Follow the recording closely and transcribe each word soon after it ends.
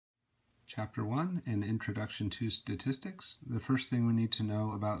Chapter 1, an Introduction to Statistics. The first thing we need to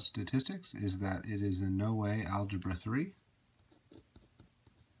know about statistics is that it is in no way Algebra 3.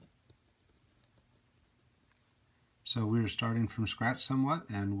 So we're starting from scratch somewhat,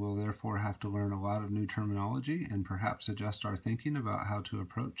 and we'll therefore have to learn a lot of new terminology and perhaps adjust our thinking about how to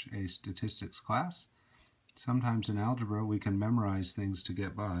approach a statistics class. Sometimes in algebra we can memorize things to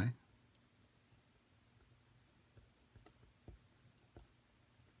get by.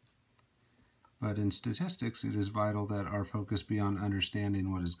 But in statistics, it is vital that our focus be on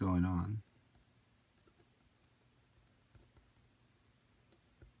understanding what is going on.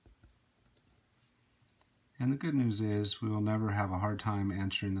 And the good news is we will never have a hard time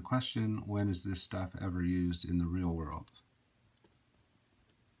answering the question, when is this stuff ever used in the real world?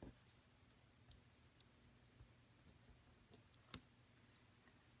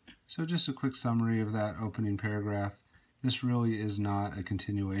 So just a quick summary of that opening paragraph. This really is not a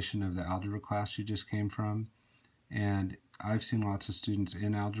continuation of the algebra class you just came from, and I've seen lots of students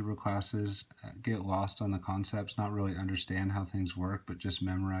in algebra classes get lost on the concepts, not really understand how things work, but just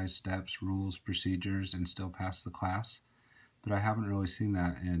memorize steps, rules, procedures, and still pass the class. But I haven't really seen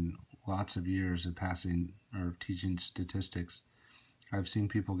that in lots of years of passing or teaching statistics. I've seen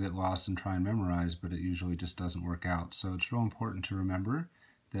people get lost and try and memorize, but it usually just doesn't work out. So it's real important to remember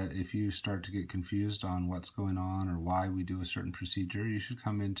that if you start to get confused on what's going on or why we do a certain procedure, you should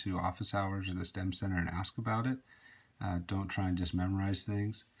come into office hours or the STEM Center and ask about it. Don't try and just memorize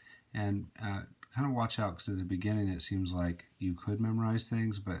things. And kind of watch out, because at the beginning it seems like you could memorize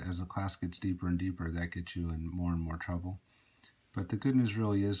things, but as the class gets deeper and deeper, that gets you in more and more trouble. But the good news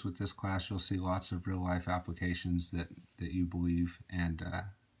really is with this class, you'll see lots of real-life applications that you believe, and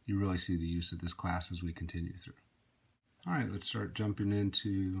you really see the use of this class as we continue through. All right, let's start jumping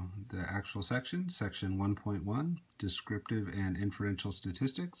into the actual section. Section 1.1, Descriptive and Inferential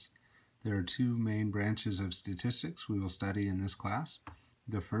Statistics. There are two main branches of statistics we will study in this class.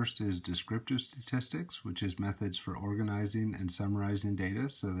 The first is Descriptive Statistics, which is methods for organizing and summarizing data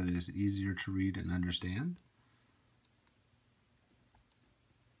so that it is easier to read and understand.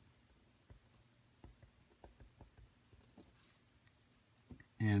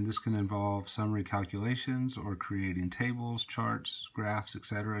 And this can involve summary calculations or creating tables, charts, graphs,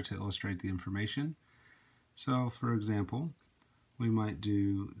 etc. to illustrate the information. So, for example, we might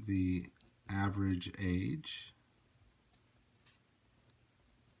do the average age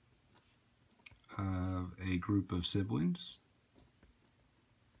of a group of siblings.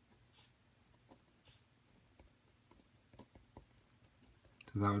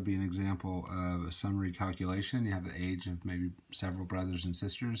 So that would be an example of a summary calculation. You have the age of maybe several brothers and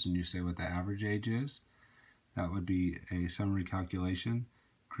sisters, and you say what the average age is. That would be a summary calculation.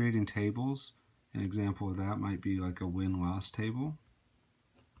 Creating tables, an example of that might be like a win-loss table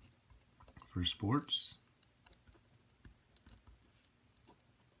for sports.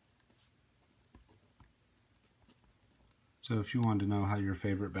 So if you wanted to know how your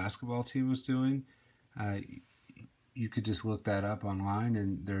favorite basketball team was doing, you could just look that up online,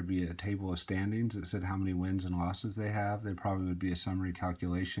 and there'd be a table of standings that said how many wins and losses they have. There probably would be a summary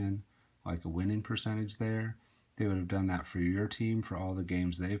calculation, like a winning percentage there. They would have done that for your team for all the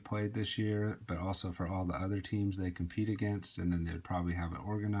games they've played this year, but also for all the other teams they compete against, and then they'd probably have it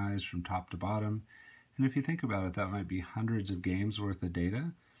organized from top to bottom. And if you think about it, that might be hundreds of games worth of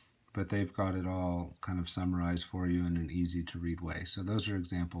data, but they've got it all kind of summarized for you in an easy to read way. So those are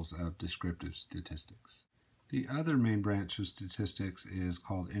examples of descriptive statistics. The other main branch of statistics is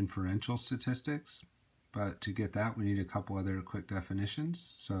called Inferential Statistics, but to get that we need a couple other quick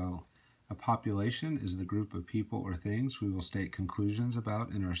definitions. So a population is the group of people or things we will state conclusions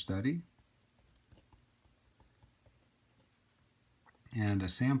about in our study. And a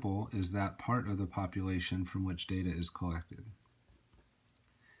sample is that part of the population from which data is collected.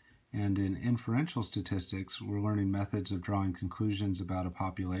 And in inferential statistics, we're learning methods of drawing conclusions about a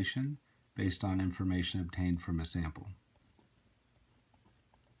population based on information obtained from a sample.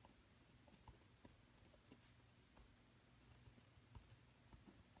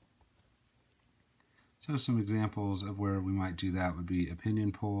 So some examples of where we might do that would be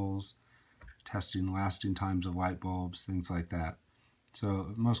opinion polls, testing lasting times of light bulbs, things like that. So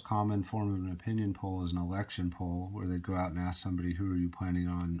the most common form of an opinion poll is an election poll, where they go out and ask somebody, who are you planning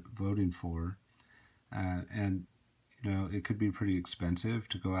on voting for? And you know, it could be pretty expensive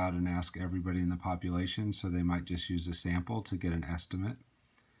to go out and ask everybody in the population, so they might just use a sample to get an estimate.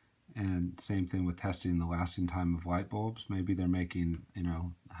 And same thing with testing the lasting time of light bulbs. Maybe they're making, you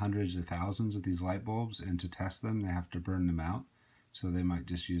know, hundreds of thousands of these light bulbs, and to test them, they have to burn them out. So they might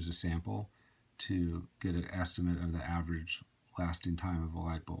just use a sample to get an estimate of the average lasting time of a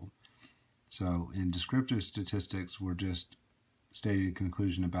light bulb. So in descriptive statistics, we're just stating a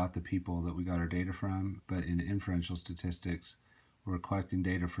conclusion about the people that we got our data from, but in inferential statistics, we're collecting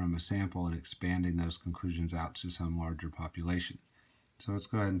data from a sample and expanding those conclusions out to some larger population. So let's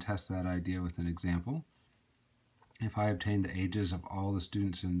go ahead and test that idea with an example. If I obtained the ages of all the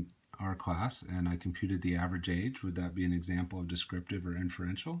students in our class and I computed the average age, would that be an example of descriptive or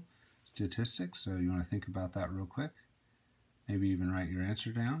inferential statistics? So you want to think about that real quick. Maybe even write your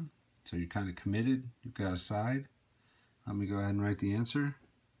answer down. So you're kind of committed, you've got a side. Let me go ahead and write the answer.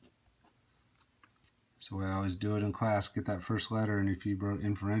 So I always do it in class, get that first letter, and if you wrote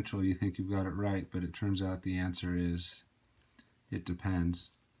inferential, you think you've got it right, but it turns out the answer is, it depends.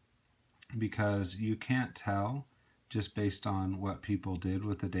 Because you can't tell, just based on what people did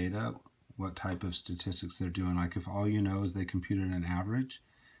with the data, what type of statistics they're doing. Like if all you know is they computed an average,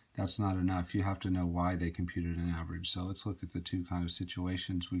 that's not enough. You have to know why they computed an average. So let's look at the two kind of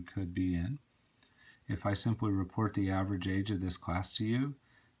situations we could be in. If I simply report the average age of this class to you,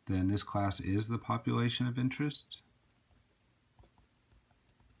 then this class is the population of interest,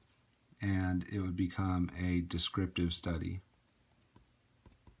 and it would become a descriptive study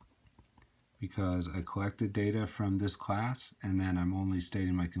because I collected data from this class and then I'm only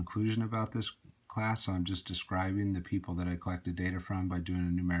stating my conclusion about this class, so I'm just describing the people that I collected data from by doing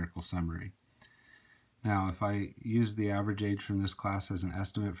a numerical summary. Now, if I use the average age from this class as an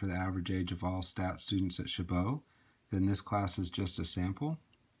estimate for the average age of all stat students at Chabot, then this class is just a sample,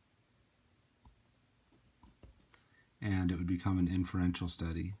 and it would become an inferential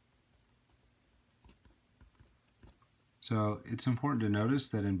study. So it's important to notice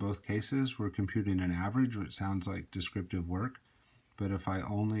that in both cases we're computing an average, which sounds like descriptive work, but if I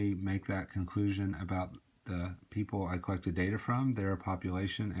only make that conclusion about the people I collected data from, they're a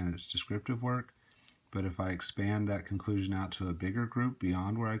population and it's descriptive work. But if I expand that conclusion out to a bigger group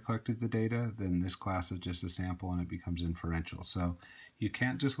beyond where I collected the data, then this class is just a sample and it becomes inferential. So you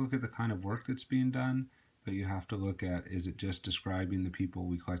can't just look at the kind of work that's being done, but you have to look at, is it just describing the people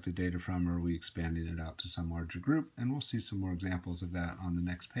we collected data from, or are we expanding it out to some larger group? And we'll see some more examples of that on the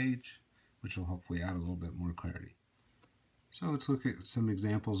next page, which will hopefully add a little bit more clarity. So let's look at some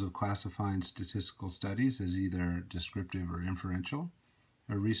examples of classifying statistical studies as either descriptive or inferential.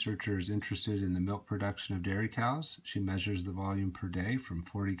 A researcher is interested in the milk production of dairy cows. She measures the volume per day from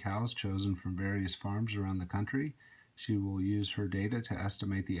 40 cows chosen from various farms around the country. She will use her data to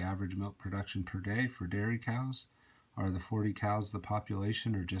estimate the average milk production per day for dairy cows. Are the 40 cows the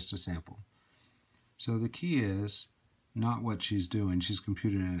population or just a sample? So the key is not what she's doing. She's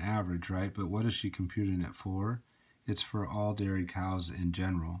computing an average, right? But what is she computing it for? It's for all dairy cows in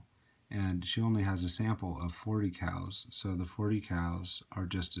general. And she only has a sample of 40 cows, so the 40 cows are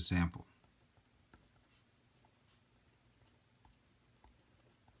just a sample.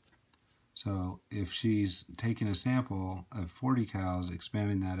 So if she's taking a sample of 40 cows,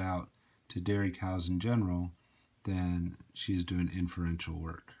 expanding that out to dairy cows in general, then she's doing inferential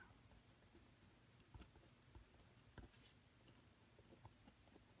work.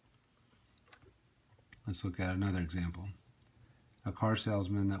 Let's look at another example. A car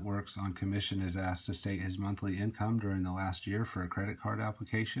salesman that works on commission is asked to state his monthly income during the last year for a credit card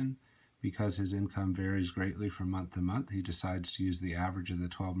application. Because his income varies greatly from month to month, he decides to use the average of the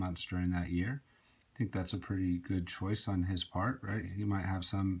 12 months during that year. I think that's a pretty good choice on his part, right? He might have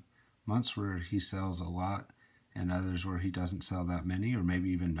some months where he sells a lot and others where he doesn't sell that many, or maybe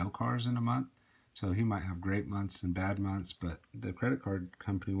even no cars in a month. So he might have great months and bad months, but the credit card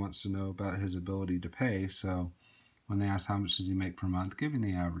company wants to know about his ability to pay, so when they ask how much does he make per month, giving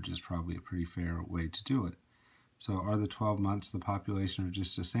the average is probably a pretty fair way to do it. So are the 12 months the population or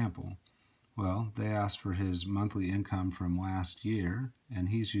just a sample? Well, they asked for his monthly income from last year, and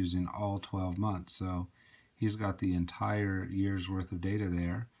he's using all 12 months. So he's got the entire year's worth of data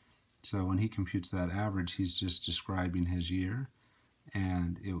there. So when he computes that average, he's just describing his year,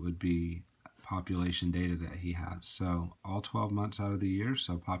 and it would be population data that he has. So all 12 months out of the year,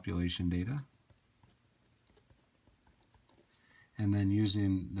 so population data. And then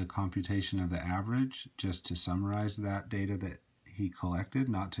using the computation of the average just to summarize that data that he collected,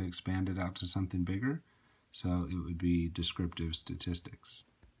 not to expand it out to something bigger. So it would be descriptive statistics.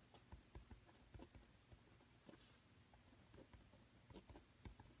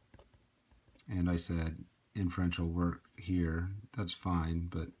 And I said inferential work here, that's fine,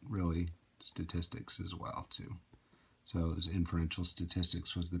 but really statistics as well too. So this inferential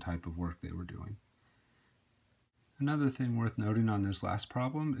statistics was the type of work they were doing. Another thing worth noting on this last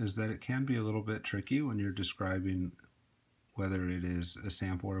problem is that it can be a little bit tricky when you're describing whether it is a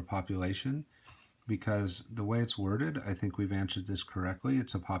sample or a population, because the way it's worded, I think we've answered this correctly.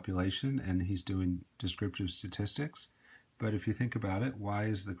 It's a population and he's doing descriptive statistics. But if you think about it, why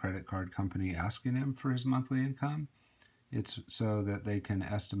is the credit card company asking him for his monthly income? It's so that they can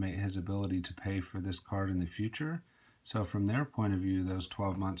estimate his ability to pay for this card in the future. So from their point of view, those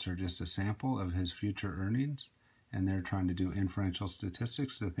 12 months are just a sample of his future earnings, and they're trying to do inferential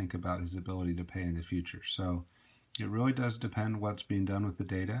statistics to think about his ability to pay in the future. So it really does depend what's being done with the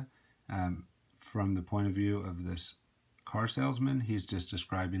data. From the point of view of this car salesman, he's just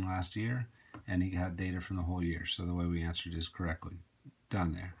describing last year, and he had data from the whole year. So the way we answered is correctly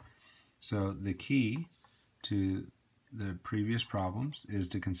done there. So the key to the previous problems is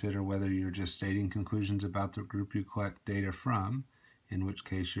to consider whether you're just stating conclusions about the group you collect data from, in which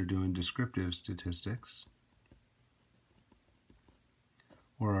case you're doing descriptive statistics,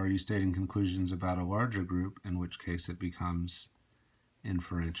 or are you stating conclusions about a larger group, in which case it becomes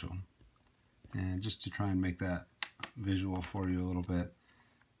inferential. And just to try and make that visual for you a little bit,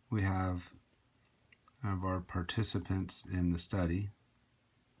 we have our participants in the study,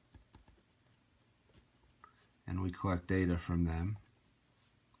 and we collect data from them.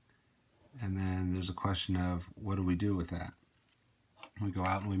 And then there's a question of what do we do with that? We go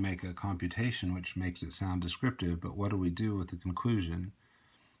out and we make a computation, which makes it sound descriptive, but what do we do with the conclusion?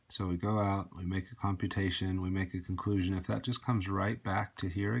 So we go out, we make a computation, we make a conclusion. If that just comes right back to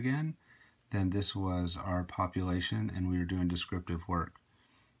here again, then this was our population and we were doing descriptive work.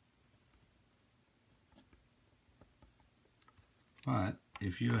 But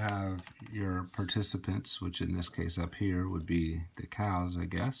if you have your participants, which in this case up here would be the cows, I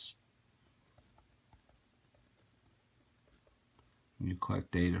guess, you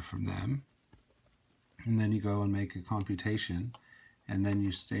collect data from them, and then you go and make a computation, and then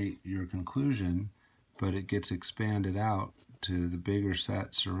you state your conclusion, but it gets expanded out to the bigger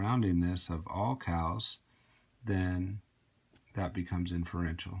set surrounding this of all cows, then that becomes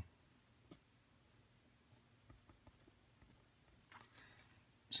inferential.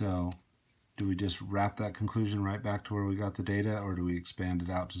 So do we just wrap that conclusion right back to where we got the data, or do we expand it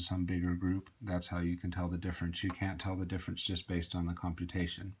out to some bigger group? That's how you can tell the difference. You can't tell the difference just based on the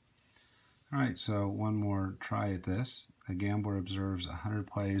computation. All right, so one more try at this. A gambler observes 100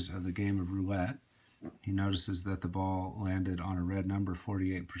 plays of the game of roulette. He notices that the ball landed on a red number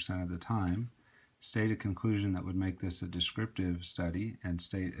 48% of the time. State a conclusion that would make this a descriptive study, and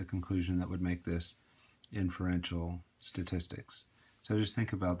state a conclusion that would make this inferential statistics. So just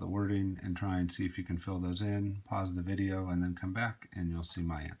think about the wording and try and see if you can fill those in. Pause the video and then come back and you'll see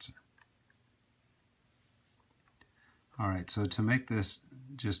my answer. All right, so to make this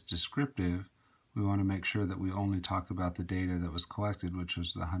just descriptive, we want to make sure that we only talk about the data that was collected, which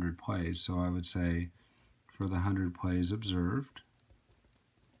was the 100 plays. So I would say for the 100 plays observed,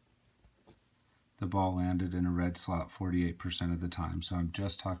 the ball landed in a red slot 48% of the time. So I'm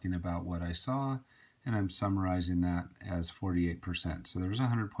just talking about what I saw, and I'm summarizing that as 48%. So there's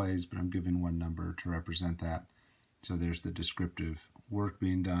 100 plays, but I'm giving one number to represent that. So there's the descriptive work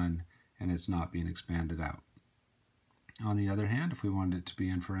being done, and it's not being expanded out. On the other hand, if we wanted it to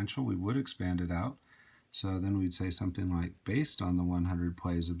be inferential, we would expand it out. So then we'd say something like, based on the 100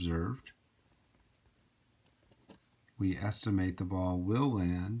 plays observed, we estimate the ball will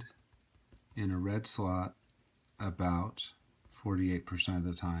land in a red slot about 48% of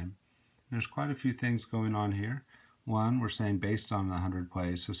the time. There's quite a few things going on here. One, we're saying based on the 100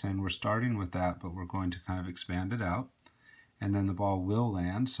 plays, so saying we're starting with that, but we're going to kind of expand it out. And then the ball will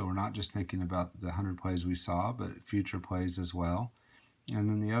land, so we're not just thinking about the 100 plays we saw, but future plays as well. And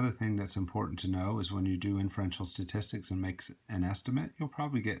then the other thing that's important to know is when you do inferential statistics and make an estimate, you'll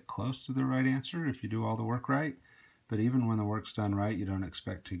probably get close to the right answer if you do all the work right. But even when the work's done right, you don't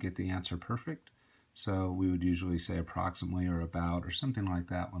expect to get the answer perfect. So we would usually say approximately or about or something like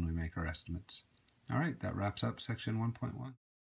that when we make our estimates. All right, that wraps up section 1.1.